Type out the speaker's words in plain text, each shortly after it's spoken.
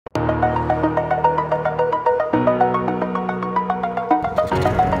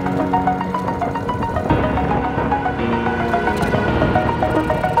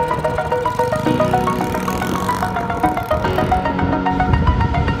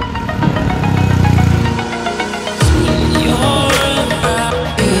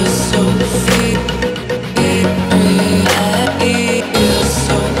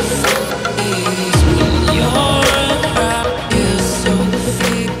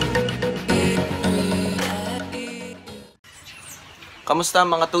Kamusta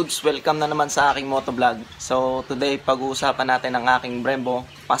mga Tuds? Welcome na naman sa aking motovlog. So today pag-uusapan natin ang aking BREMBO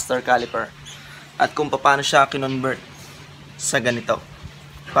Caliper at kung paano siya kinonvert sa ganito.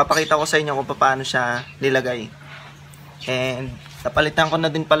 Papakita ko sa inyo kung paano siya nilagay. And napalitan ko na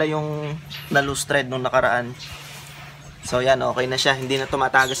din pala yung na loose thread nung nakaraan. So yan, okay na siya, hindi na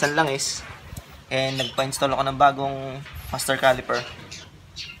tumatagas ang langis. And nagpa-install ako ng bagong master caliper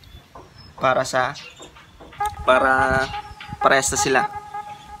para parehas na sila.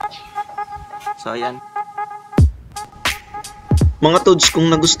 So ayan. Mga Tuds, kung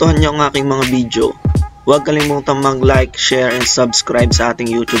nagustuhan nyo ang aking mga video, huwag kalimutang mag-like, share, and subscribe sa ating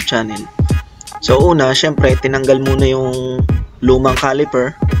YouTube channel. So una, syempre tinanggal muna yung lumang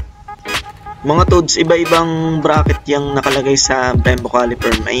caliper. Mga Tuds, iba-ibang bracket yung nakalagay sa BREMBO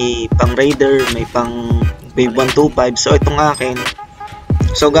Caliper. May pang Raider, may pang Wave 125. So itong akin,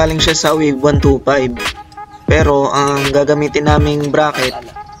 so galing siya sa Wave 125. Pero ang gagamitin naming bracket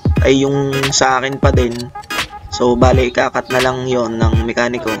ay yung sa akin pa din. So bali ikakat na lang yon ng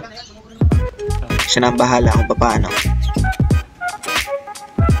mekaniko. Siya na bahala kung paano.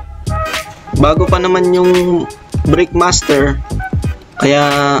 Bago pa naman yung brake master,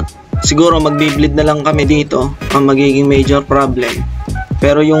 kaya siguro magbi-bleed na lang kami dito ang magiging major problem.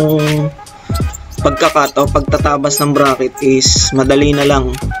 Pero yung pagkakat o pagtatabas ng bracket is madali na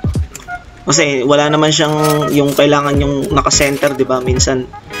lang. Kasi wala naman siyang yung kailangan yung naka-center, 'di ba? Minsan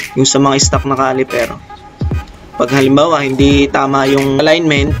yung sa mga stock na caliper, pag halimbawa hindi tama yung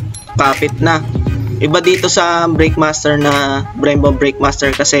alignment, kapit na. Iba dito sa brake master na BREMBO brake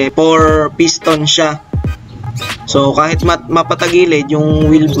master kasi 4 piston siya. So kahit mapatagilid yung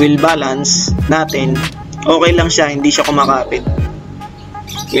wheel balance natin, okay lang siya, hindi siya kumakapit.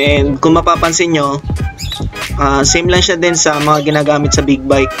 And kung mapapansin nyo, same lang siya din sa mga ginagamit sa big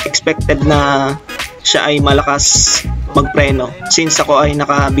bike. Expected na siya ay malakas magpreno since ako ay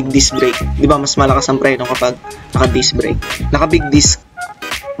naka big disc brake. Di ba mas malakas ang preno kapag naka disc brake, naka big disc.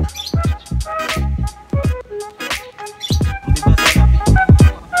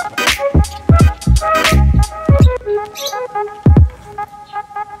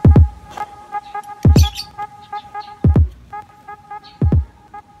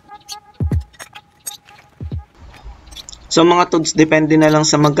 So mga Tuds, depende na lang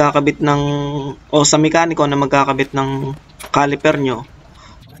sa magkakabit ng o sa mekaniko na magkakabit ng caliper nyo.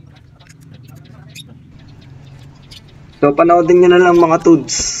 So panoodin nyo na lang mga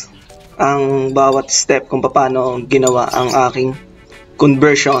Tuds ang bawat step kung paano ginawa ang aking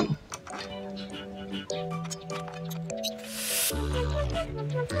conversion.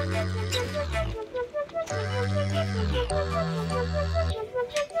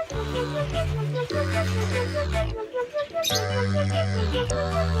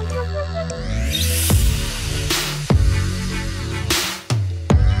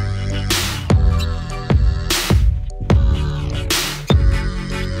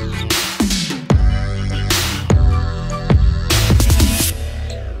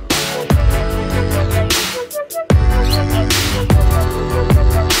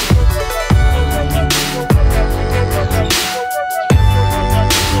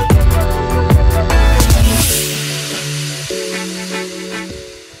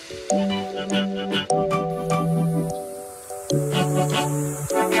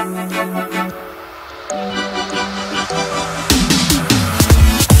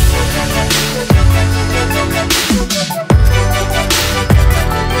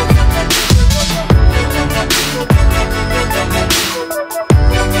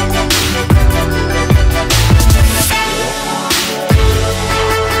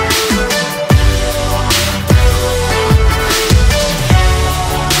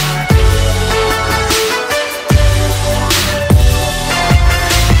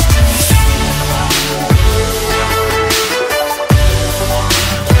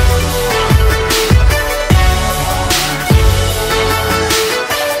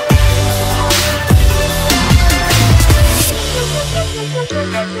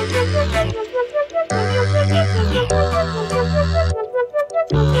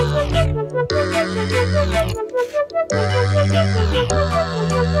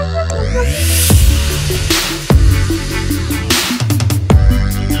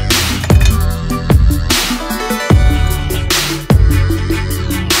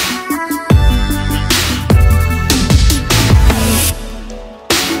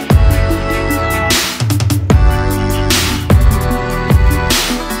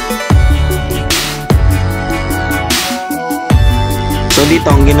 So dito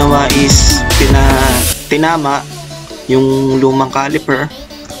ang ginawa is tinama yung lumang caliper,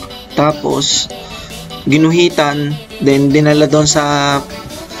 tapos ginuhitan, then dinala doon sa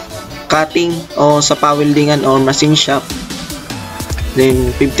cutting o sa pa-weldingan or machine shop.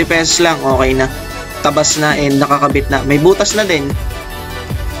 Then 50 pesos lang, okay na. Tabas na and nakakabit na. May butas na din.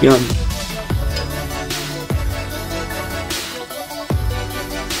 Yun.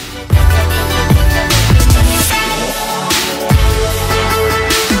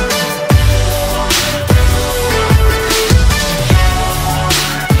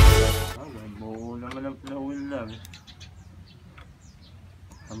 Buo naman ang flowel lang.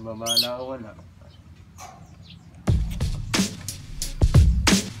 Ang babala o wala.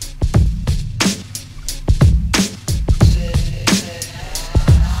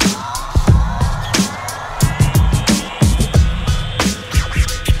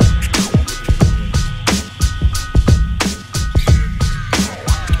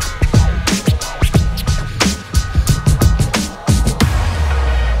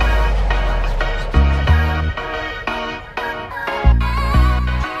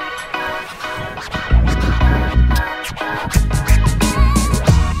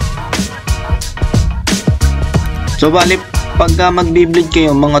 So bali, pagka magbi-bleed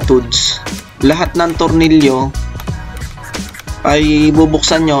kayo mga Tuds, lahat ng tornilyo ay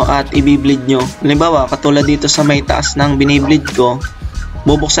bubuksan nyo at i-bleed nyo. Halimbawa, katulad dito sa may taas ng binibleed ko,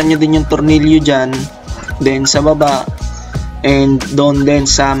 bubuksan nyo din yung tornilyo dyan, then sa baba, and doon din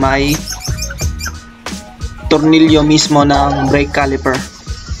sa may tornilyo mismo ng brake caliper.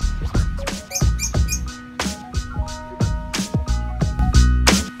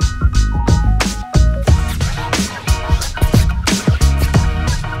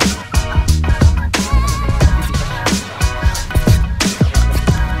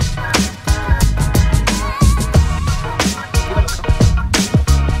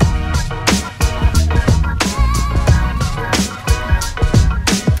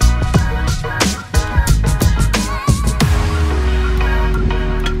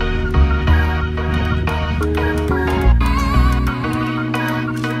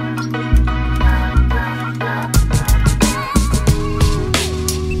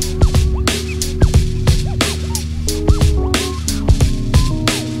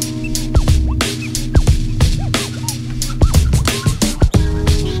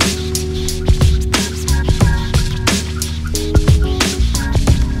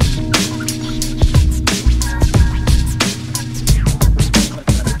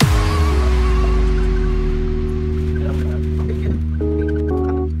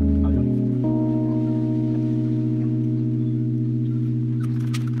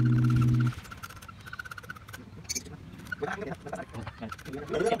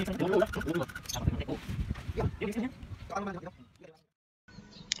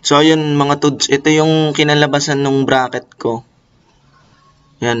 So ayun mga Tuds, ito yung kinalabasan ng bracket ko.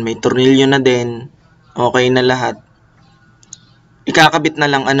 Yan, may tornilyo na din. Okay na lahat. Ikakabit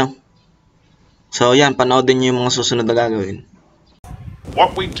na lang ano. So yan, panoodin nyo yung mga susunod na gagawin.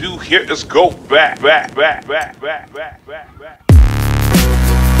 What we do here is go back.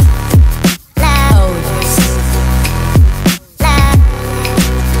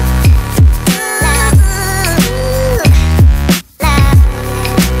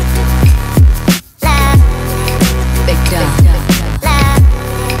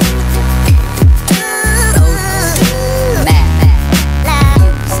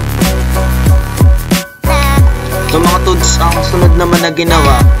 So mga Tuds, ang sunod naman na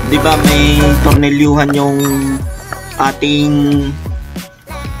ginawa, di ba may tornilyuhan yung ating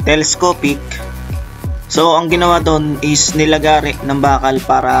telescopic. So ang ginawa doon is nilagari ng bakal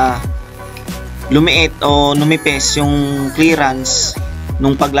para lumiit o numipes yung clearance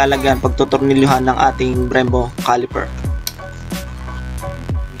nung paglalagyan, pagtutornilyuhan ng ating BREMBO Caliper.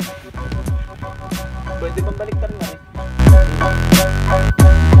 Pwede bang baliktad na rin?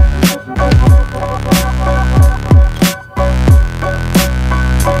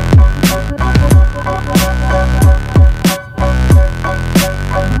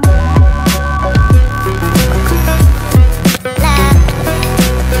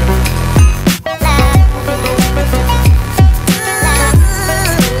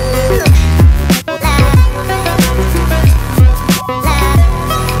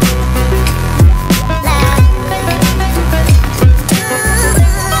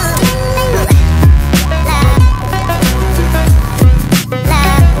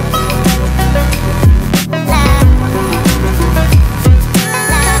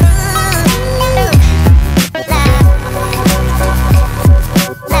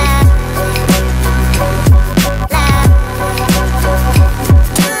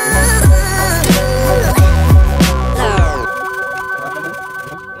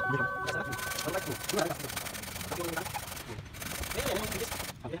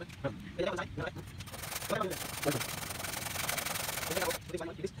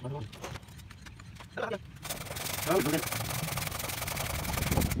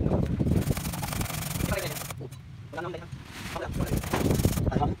 Hindi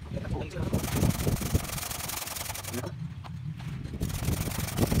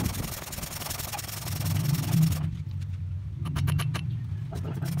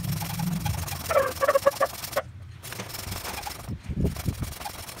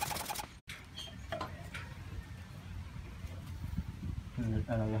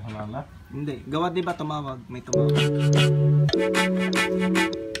talaga sumama. Hindi. Gawa di ba tumawag? May tumawag.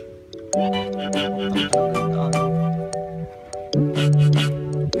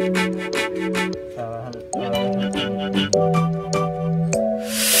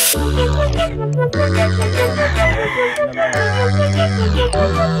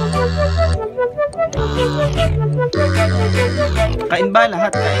 Kain ba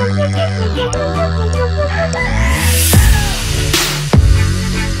lahat? Kain.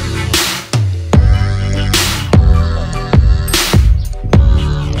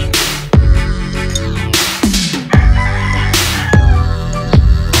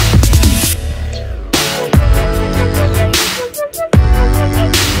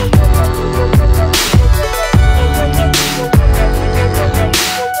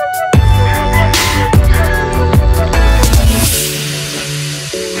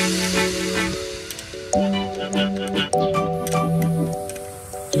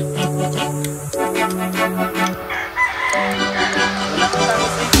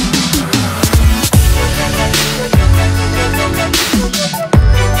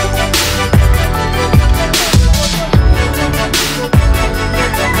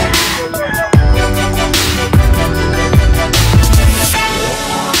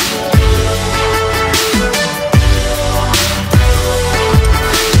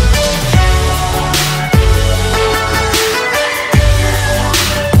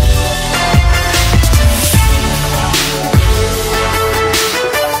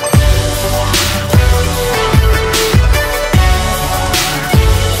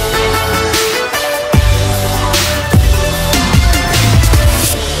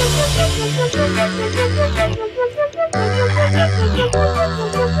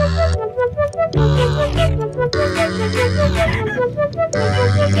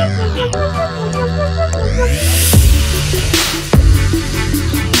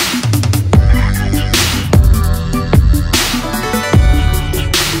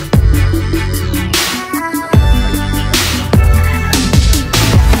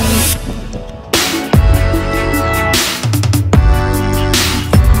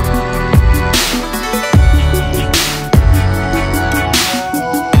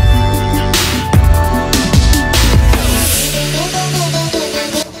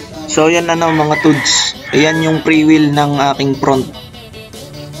 So yan na mga Tuds. Ayan yung pre-wheel ng aking front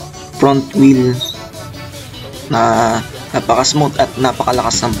wheel na napaka-smooth at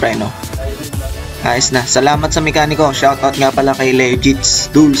napakalakas ng preno. Ayos na. Salamat sa mekaniko. Shoutout nga pala kay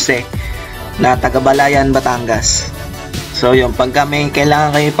Legits Dulce na taga Balayan, Batangas. So yun, pagka may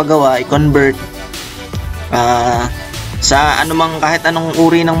kailangan kayo ipagawa, i-convert sa anumang kahit anong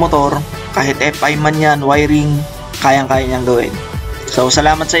uri ng motor, kahit FI man yan, wiring, kayang-kaya niyang gawin. So,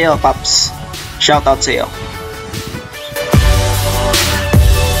 salamat sa iyo, Paps. Shoutout sa iyo.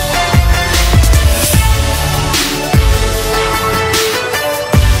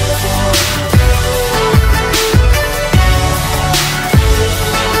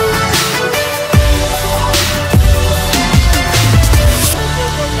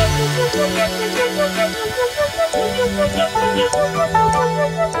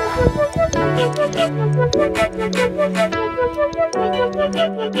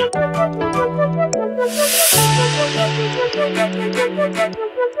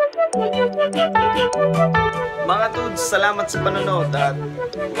 Mga Tuds, salamat sa panonood at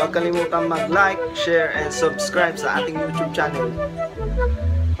huwag kalimutang mag-like, share, and subscribe sa ating YouTube channel.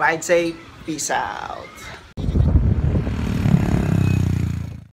 Ridesafe, peace out!